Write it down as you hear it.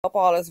Hope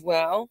all is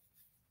well.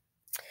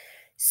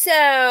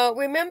 So,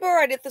 remember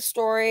I did the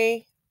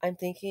story, I'm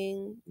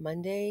thinking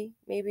Monday,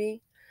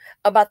 maybe,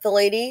 about the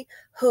lady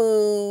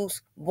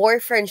whose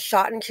boyfriend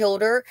shot and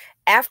killed her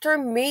after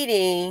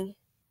meeting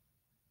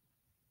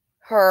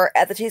her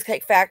at the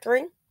Cheesecake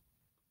Factory,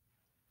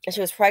 and she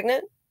was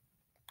pregnant.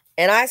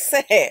 And I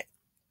said,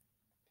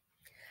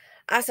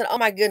 oh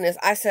my goodness,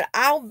 I said,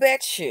 I'll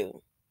bet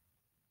you,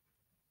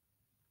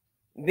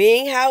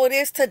 being how it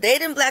is today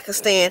in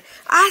Blackistan,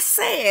 I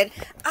said,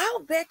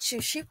 I'll bet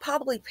you she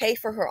probably paid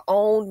for her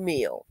own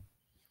meal.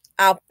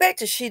 I'll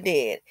bet you she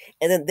did.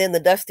 And then the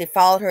Dusty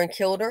followed her and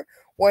killed her,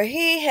 where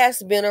he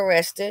has been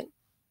arrested.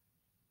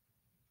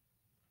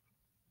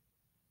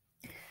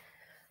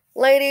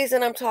 Ladies,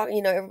 and I'm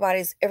talking,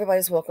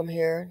 everybody's welcome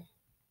here.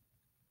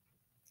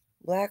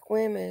 Black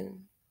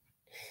women,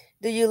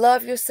 do you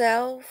love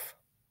yourself?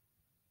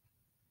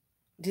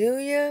 Do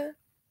you?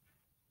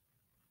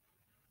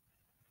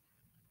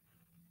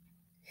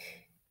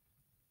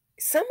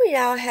 Some of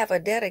y'all have a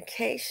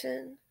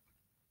dedication.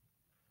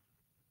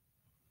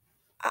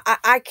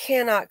 I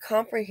cannot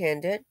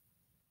comprehend it.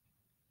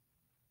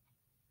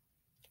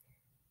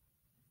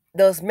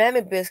 Those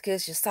mammy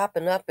biscuits you're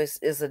sopping up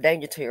is a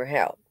danger to your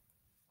health.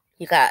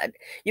 You got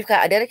you've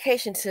got a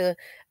dedication to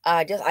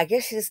just I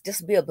guess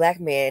just be a black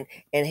man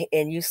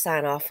and you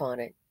sign off on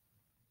it.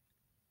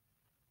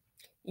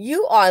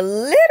 You are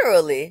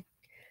literally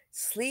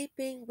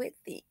sleeping with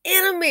the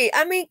enemy.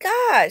 I mean,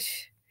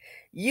 gosh,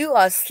 you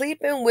are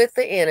sleeping with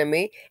the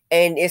enemy,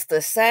 and it's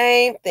the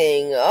same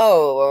thing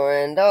over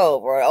and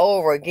over and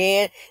over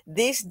again.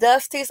 These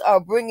Dusties are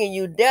bringing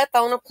you death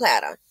on a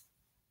platter.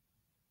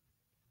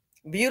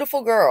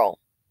 Beautiful girl.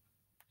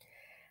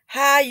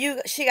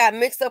 She got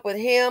mixed up with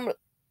him.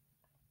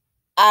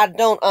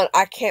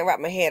 I can't wrap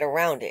my head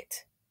around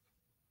it.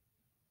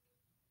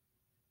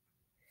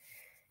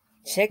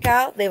 Check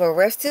out, they've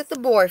arrested the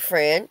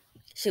boyfriend.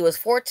 She was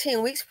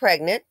 14 weeks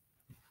pregnant.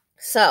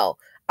 So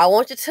I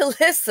want you to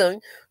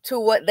listen to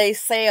what they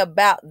say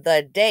about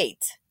the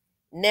date.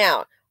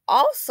 Now,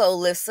 also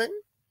listen.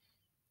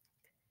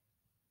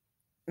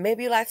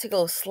 Maybe you like to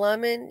go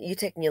slumming. You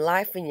taking your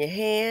life in your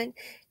hand.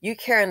 You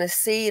carrying the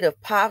seed of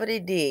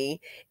poverty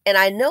D. And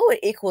I know it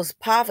equals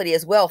poverty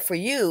as well for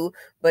you,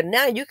 but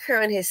now you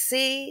carrying his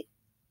seed.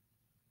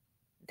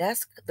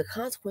 That's the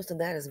consequence of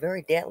that is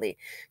very deadly.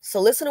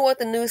 So listen to what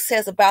the news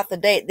says about the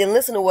date. Then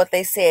listen to what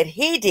they said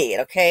he did,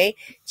 okay?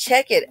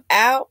 Check it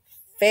out.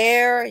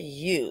 Fair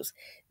use.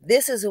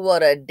 This is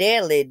what a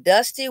deadly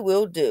Dusty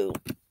will do.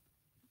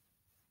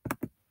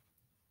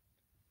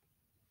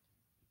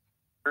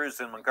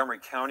 In Montgomery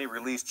County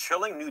released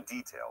chilling new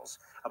details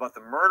about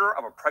the murder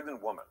of a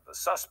pregnant woman. The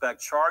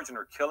suspect charged in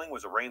her killing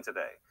was arraigned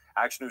today.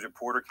 Action News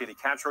reporter Katie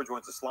Cantro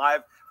joins us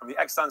live from the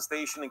Exxon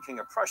station in King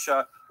of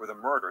Prussia, where the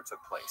murder took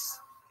place.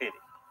 Katie.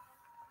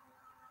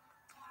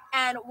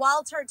 And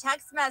Walter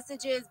text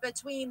messages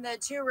between the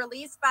two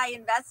released by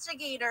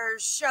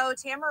investigators show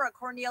Tamara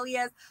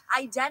Cornelius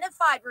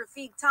identified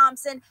Rafiq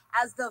Thompson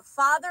as the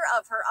father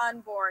of her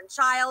unborn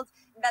child.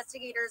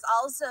 Investigators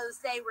also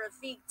say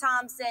Rafiq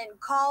Thompson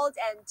called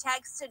and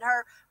texted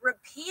her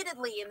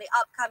repeatedly in the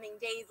upcoming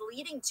days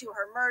leading to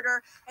her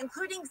murder,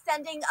 including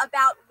sending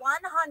about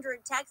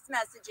 100 text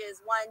messages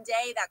one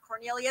day that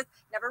Cornelius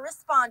never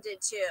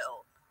responded to.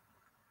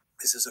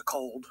 This is a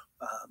cold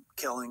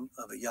killing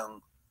of a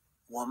young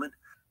woman.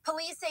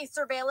 Police say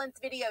surveillance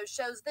video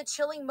shows the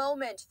chilling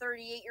moment.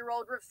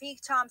 38-year-old Rafiq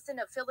Thompson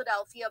of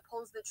Philadelphia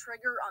pulls the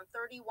trigger on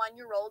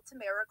 31-year-old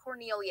Tamara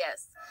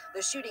Cornelius.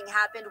 The shooting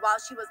happened while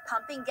she was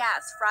pumping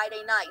gas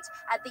Friday night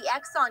at the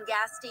Exxon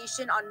gas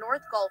station on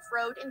North Gulf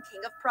Road in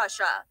King of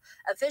Prussia.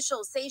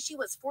 Officials say she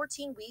was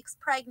 14 weeks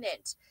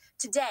pregnant.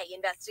 Today,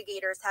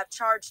 investigators have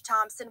charged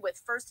Thompson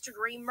with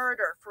first-degree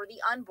murder for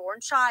the unborn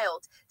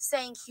child,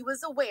 saying he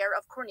was aware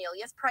of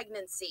Cornelius'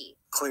 pregnancy.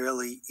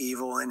 Clearly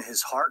evil in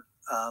his heart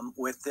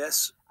with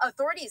this.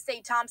 Authorities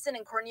say Thompson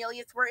and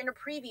Cornelius were in a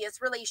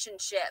previous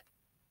relationship.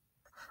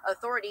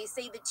 Authorities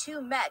say the two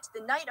met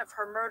the night of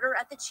her murder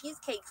at the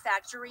Cheesecake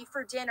Factory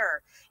for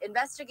dinner.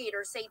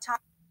 Investigators say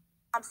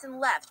Thompson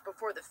left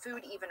before the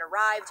food even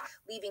arrived,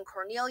 leaving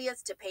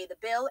Cornelius to pay the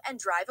bill and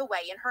drive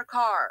away in her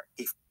car.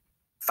 He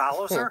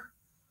follows her,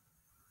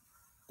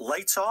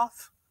 lights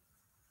off,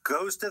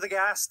 goes to the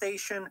gas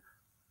station,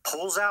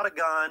 pulls out a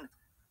gun,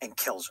 and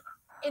kills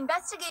her.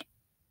 Investigators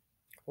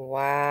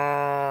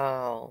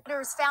Wow.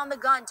 found the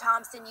gun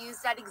Thompson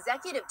used at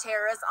Executive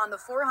Terrace on the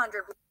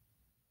 400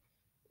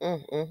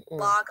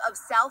 block of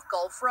South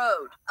Gulf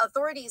Road.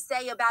 Authorities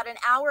say about an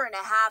hour and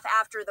a half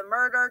after the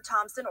murder,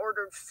 Thompson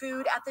ordered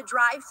food at the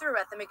drive-thru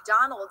at the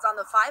McDonald's on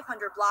the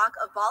 500 block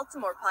of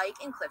Baltimore Pike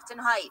in Clifton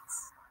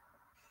Heights.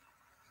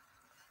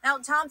 Now,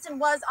 Thompson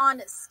was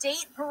on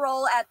state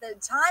parole at the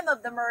time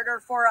of the murder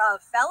for a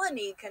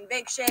felony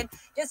conviction.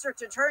 District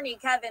Attorney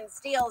Kevin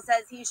Steele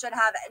says he should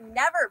have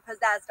never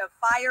possessed a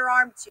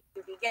firearm to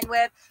begin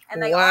with.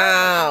 And they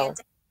are looking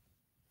into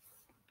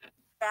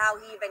how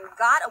he even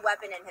got a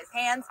weapon in his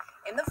hands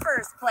in the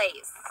first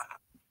place.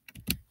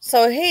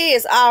 So he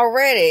is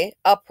already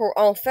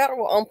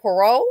on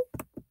parole?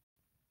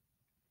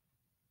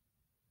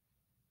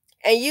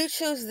 And you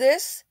choose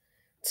this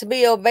to be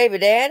your baby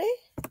daddy?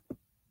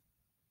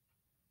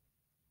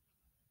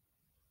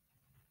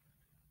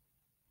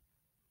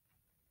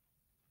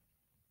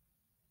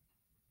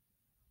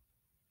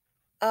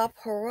 A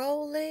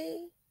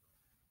parolee?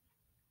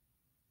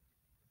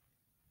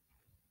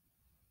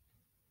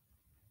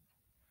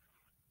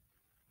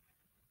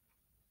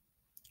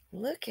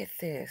 Look at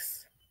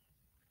this.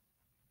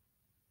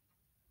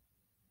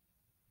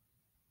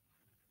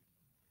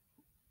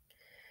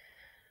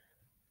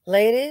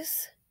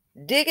 Ladies,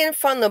 digging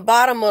from the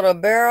bottom of the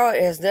barrel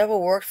has never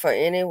worked for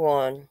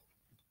anyone.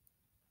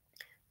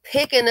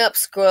 Picking up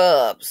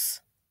scrubs.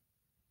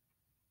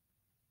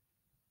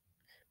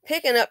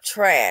 Picking up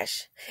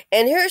trash.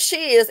 And here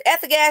she is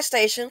at the gas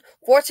station,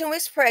 14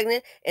 weeks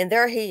pregnant, and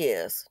there he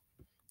is.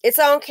 It's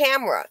on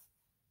camera.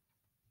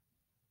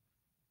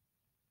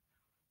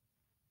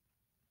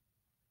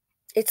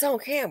 It's on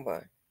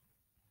camera.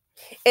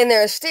 And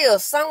there's still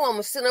some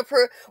woman sitting up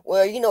here,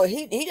 well,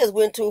 he just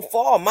went too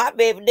far. My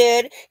baby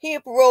daddy, he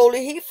a parolee,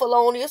 he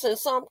felonious, and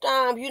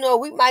sometimes,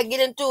 we might get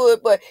into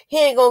it, but he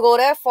ain't gonna go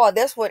that far.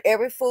 That's what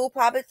every fool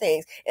probably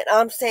thinks. And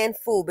I'm saying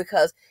fool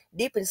because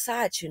deep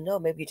inside,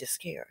 maybe you're just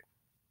scared.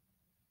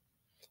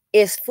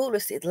 It's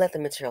foolish to let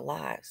them into your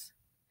lives.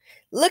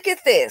 Look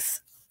at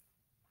this.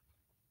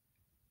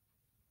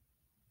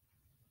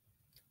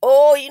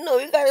 Oh,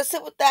 you gotta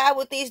sympathize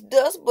with these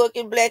dust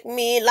bucket black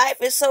men. Life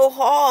is so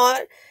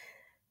hard.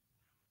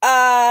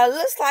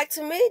 Looks like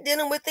to me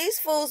dealing with these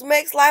fools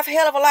makes life a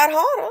hell of a lot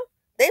harder.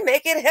 They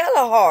make it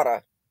hella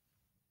harder.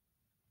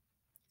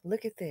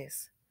 Look at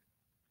this.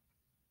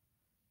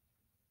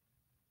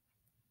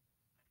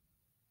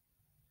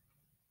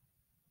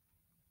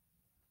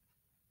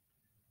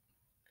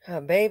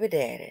 Her baby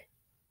daddy.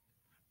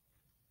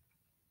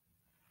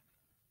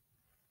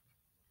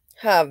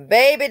 Her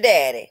baby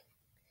daddy.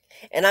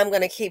 And I'm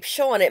going to keep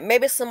showing it.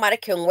 Maybe somebody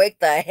can wake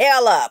the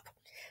hell up.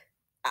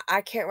 I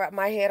can't wrap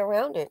my head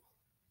around it.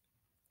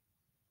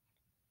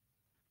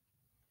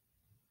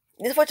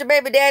 This is what your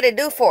baby daddy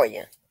do for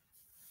you.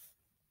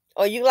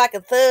 Or you like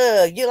a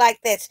thug. You like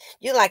that.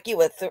 You like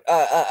you a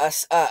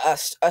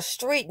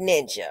street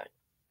ninja.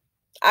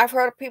 I've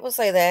heard people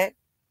say that.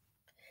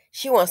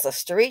 She wants a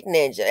street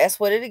ninja. That's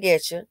what it'll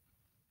get you.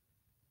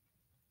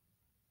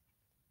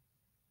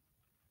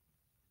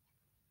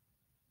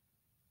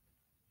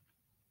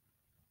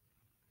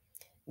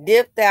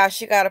 Dipped out,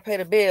 she got to pay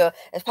the bill.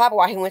 That's probably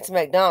why he went to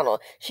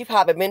McDonald's. She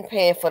probably been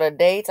paying for the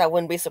dates. I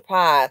wouldn't be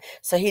surprised.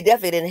 So he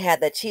definitely didn't have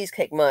that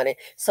cheesecake money.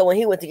 So when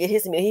he went to get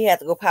his meal, he had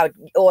to go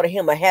probably order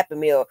him a Happy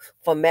Meal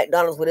from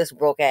McDonald's with his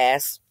broke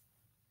ass.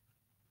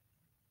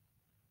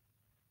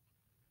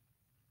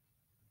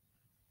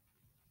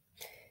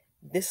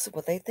 This is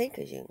what they think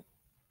of you.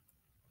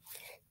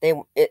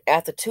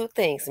 After two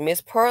things, Miss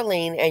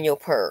Pearline and your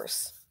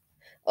purse.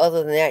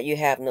 Other than that, you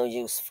have no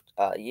use.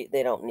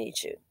 They don't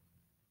need you.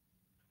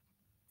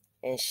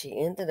 And she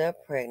ended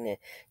up pregnant.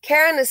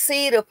 Carrying the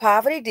seed of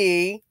poverty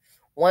D.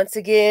 Once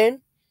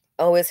again,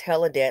 oh, it's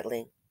hella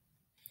deadly.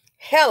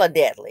 Hella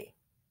deadly.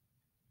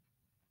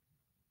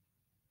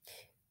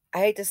 I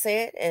hate to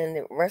say it,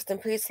 and rest in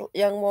peace,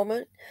 young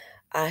woman.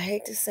 I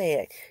hate to say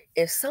it.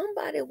 If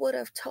somebody would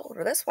have told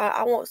her, that's why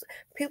I want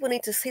people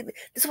need to see this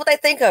is what they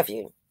think of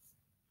you.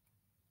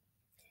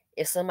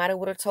 If somebody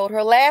would have told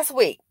her last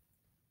week,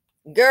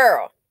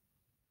 girl,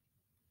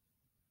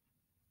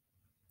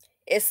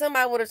 if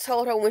somebody would have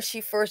told her when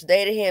she first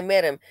dated him,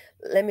 met him,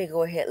 let me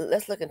go ahead,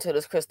 let's look into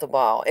this crystal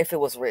ball if it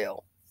was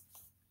real.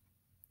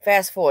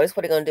 Fast forward, this is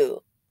what they're gonna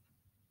do.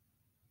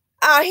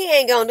 Oh, he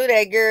ain't gonna do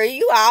that, girl.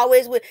 You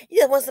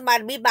just want somebody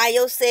to be by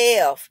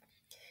yourself.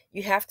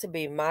 You have to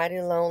be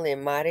mighty lonely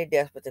and mighty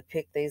desperate to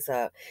pick these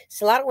up.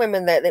 See, a lot of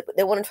women that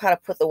they want to try to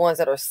put the ones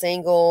that are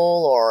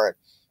single or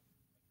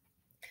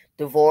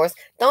divorced.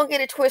 Don't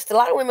get it twisted. A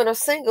lot of women are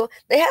single.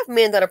 They have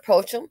men that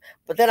approach them,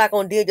 but they're not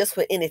gonna deal just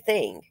with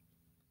anything.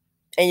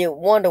 And you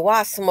wonder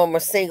why some of them are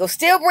single,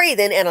 still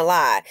breathing and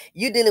alive.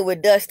 You dealing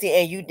with Dusty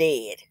and you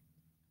dead.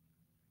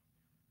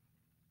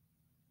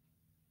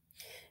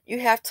 You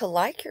have to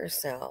like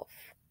yourself.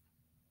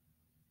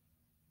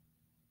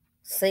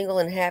 Single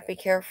and happy,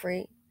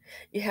 carefree.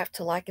 You have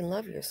to like and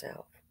love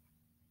yourself.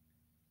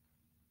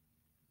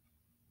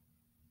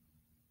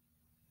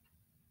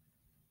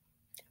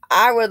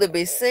 I'd rather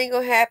be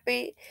single,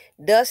 happy,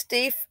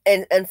 dusty,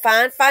 and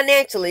fine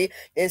financially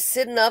than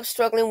sitting up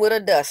struggling with a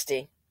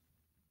Dusty.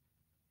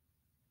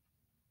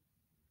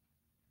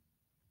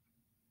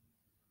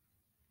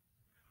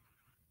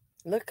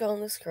 Look on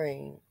the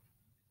screen.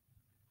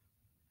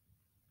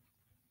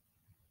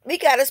 We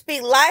got to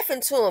speak life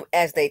into them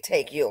as they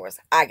take yours.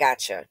 I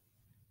got you.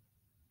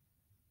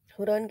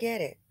 Who doesn't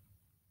get it?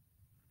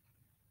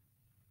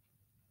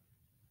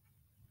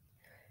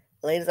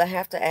 Ladies, I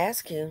have to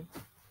ask you.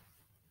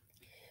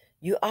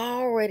 You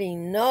already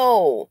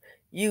know.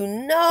 You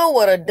know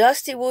what a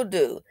Dusty will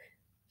do.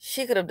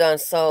 She could have done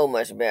so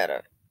much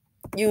better.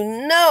 You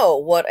know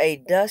what a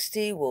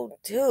Dusty will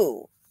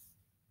do.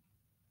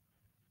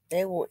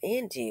 They will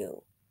end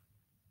you.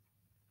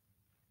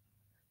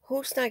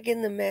 Who's not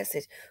getting the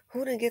message?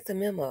 Who didn't get the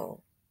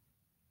memo?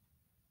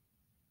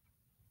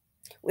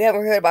 We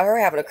haven't heard about her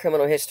having a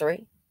criminal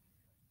history.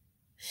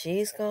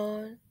 She's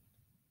gone.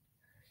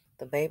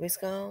 The baby's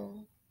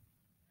gone.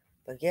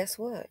 But guess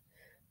what?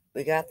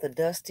 We got the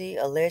dusty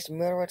alleged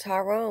murderer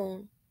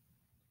Tyrone.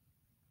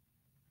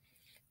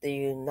 Do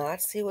you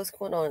not see what's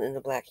going on in the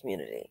black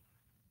community?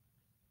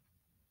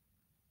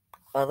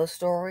 Other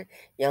story,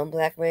 young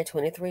black man,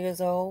 23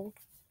 years old,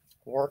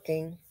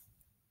 working.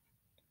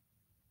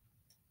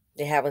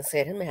 They haven't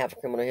said him to have a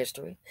criminal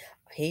history.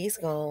 He's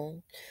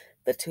gone.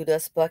 The two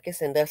dust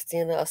buckets and Dusty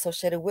and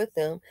associated with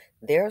them,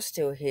 they're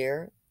still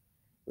here.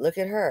 Look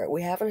at her.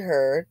 We haven't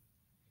heard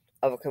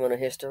of a criminal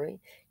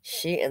history.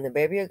 She and the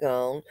baby are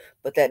gone,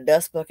 but that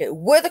dust bucket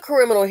with a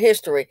criminal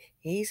history,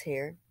 he's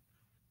here.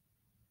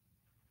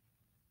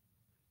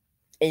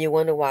 And you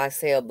wonder why I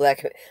say a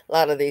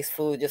lot of these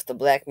foods, just a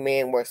black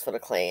man works for the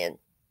Klan.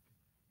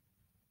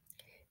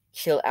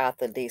 Chill out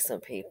the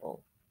decent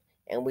people.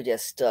 And we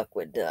just stuck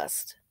with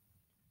dust.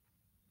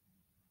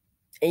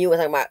 And you were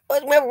talking about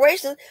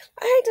reparations.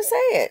 I hate to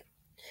say it.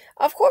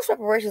 Of course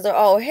reparations are,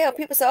 oh hell,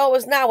 people say, oh,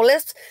 it's not. Well,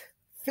 let's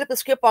flip the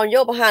script on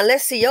your behind.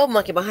 Let's see your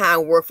monkey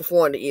behind work for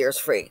 400 years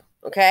free.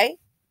 Okay?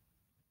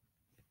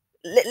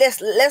 Let's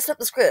flip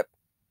the script.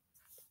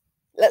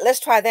 Let's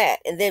try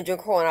that. And then Jim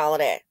Crow and all of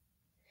that.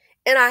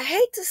 And I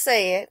hate to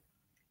say it.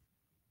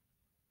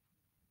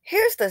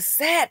 Here's the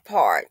sad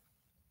part.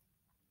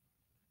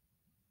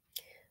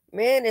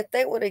 Man, if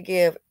they were to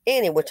give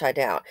any, which I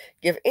doubt,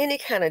 give any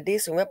kind of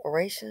decent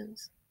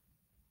reparations,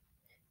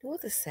 you know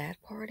what the sad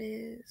part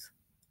is?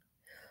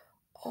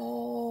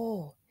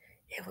 Oh,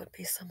 it would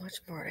be so much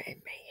murder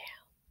and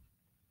mayhem.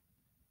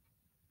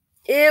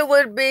 It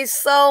would be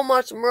so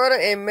much murder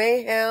and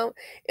mayhem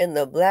in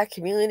the black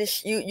community.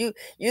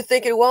 You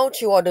think it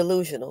won't? You are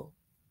delusional.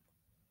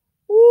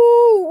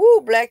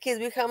 Woo, black kids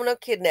be coming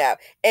up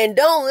kidnapped. And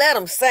don't let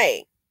them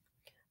say,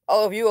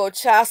 oh, if you owe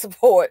child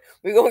support,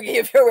 we're going to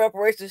give your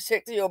reparations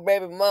check to your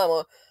baby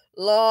mama.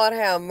 Lord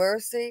have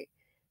mercy.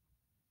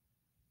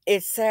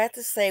 It's sad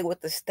to say,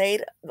 with the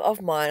state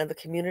of mind of the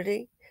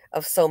community,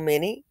 of so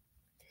many,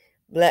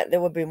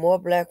 there would be more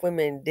black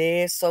women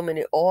dead, so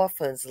many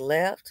orphans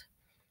left.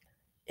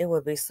 It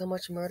would be so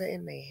much murder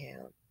and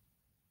mayhem.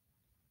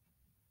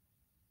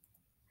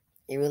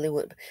 It really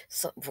would.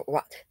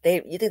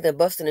 You think they're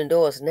busting in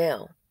doors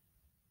now?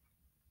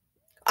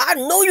 I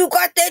know you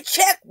got that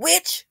check,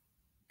 witch.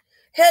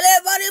 Hell,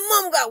 everybody's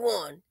mom got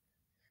one.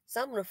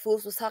 Some of the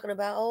fools was talking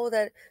about, oh,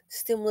 that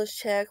stimulus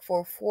check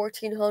for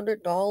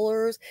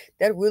 $1,400.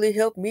 That really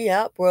helped me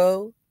out,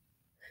 bro.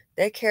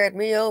 They carried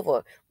me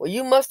over. Well,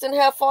 you mustn't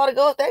have far to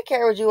go if they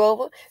carried you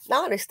over.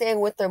 Now they staying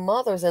with their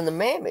mothers and the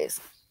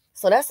mammies.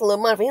 So that's a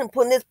little money for him to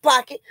put in his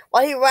pocket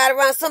while he ride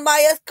around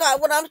somebody else's car.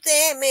 What I'm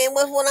saying, man,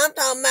 what's what I'm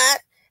talking about?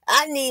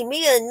 I need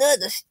me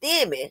another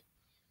stimmy.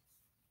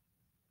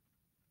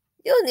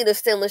 You don't need a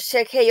stimulus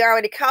check. Hey, you're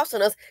already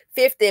costing us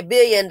 $50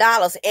 billion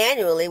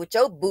annually with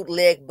your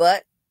bootleg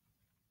butt.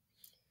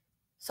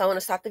 So I want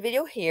to stop the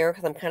video here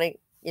because I'm kind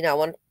of, I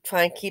want to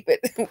try and keep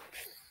it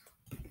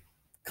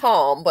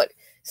calm. But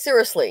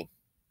seriously,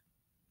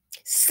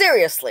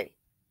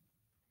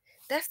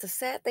 that's the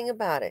sad thing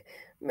about it.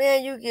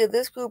 Man, you give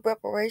this group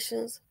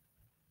reparations,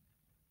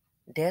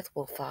 death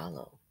will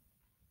follow.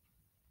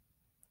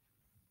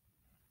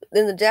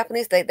 Then the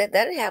Japanese, that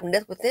didn't happen.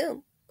 Death with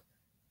them.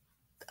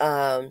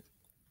 The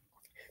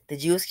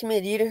Jewish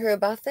community, you didn't hear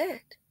about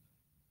that.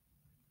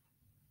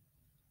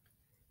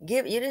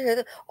 You didn't hear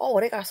that. Oh,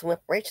 they got some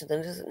reparations.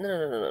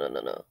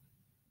 No.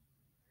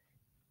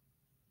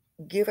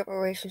 Give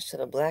reparations to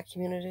the black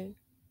community,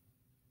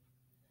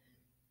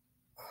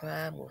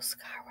 crime will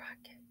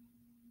skyrocket.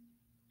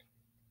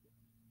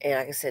 And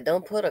like I said,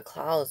 don't put a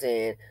clause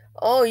in,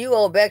 oh, you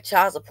owe back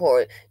child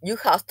support. You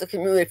cost the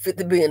community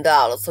 $50 billion.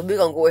 So we're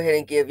going to go ahead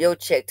and give your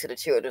check to the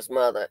children's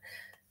mother.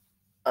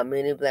 A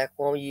many black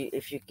woman, you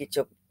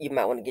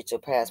might want to get your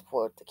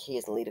passport, the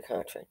kids, and leave the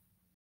country.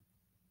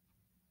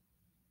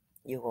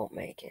 You won't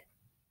make it.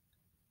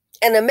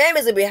 And the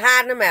mammies will be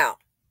hiding them out.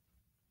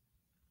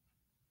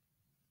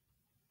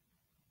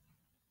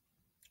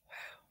 Wow.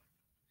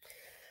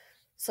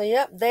 So,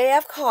 yep, they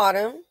have caught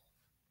him.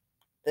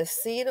 The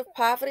seed of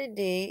poverty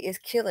D is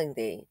killing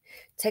thee.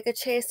 Take a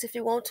chance if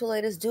you want to,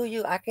 ladies. Do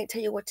you? I can't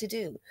tell you what to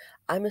do.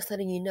 I'm just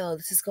letting you know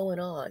this is going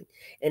on.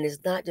 And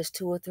it's not just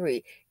 2 or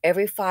 3.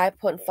 Every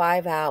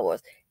 5.5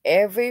 hours.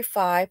 Every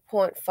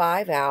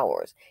 5.5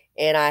 hours.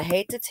 And I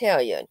hate to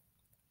tell you,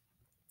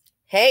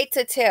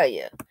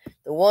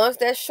 the ones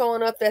that's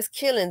showing up that's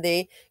killing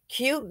thee,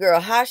 cute girl,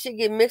 how she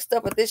get mixed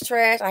up with this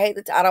trash, I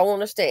don't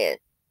understand.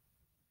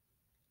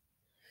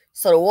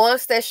 So the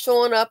ones that's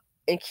showing up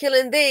and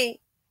killing thee,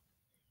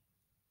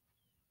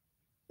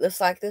 looks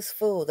like this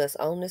fool that's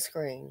on the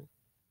screen.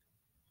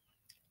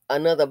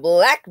 Another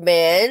black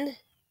man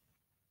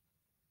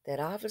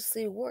that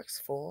obviously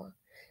works for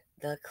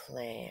the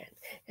Klan.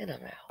 And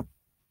I'm out.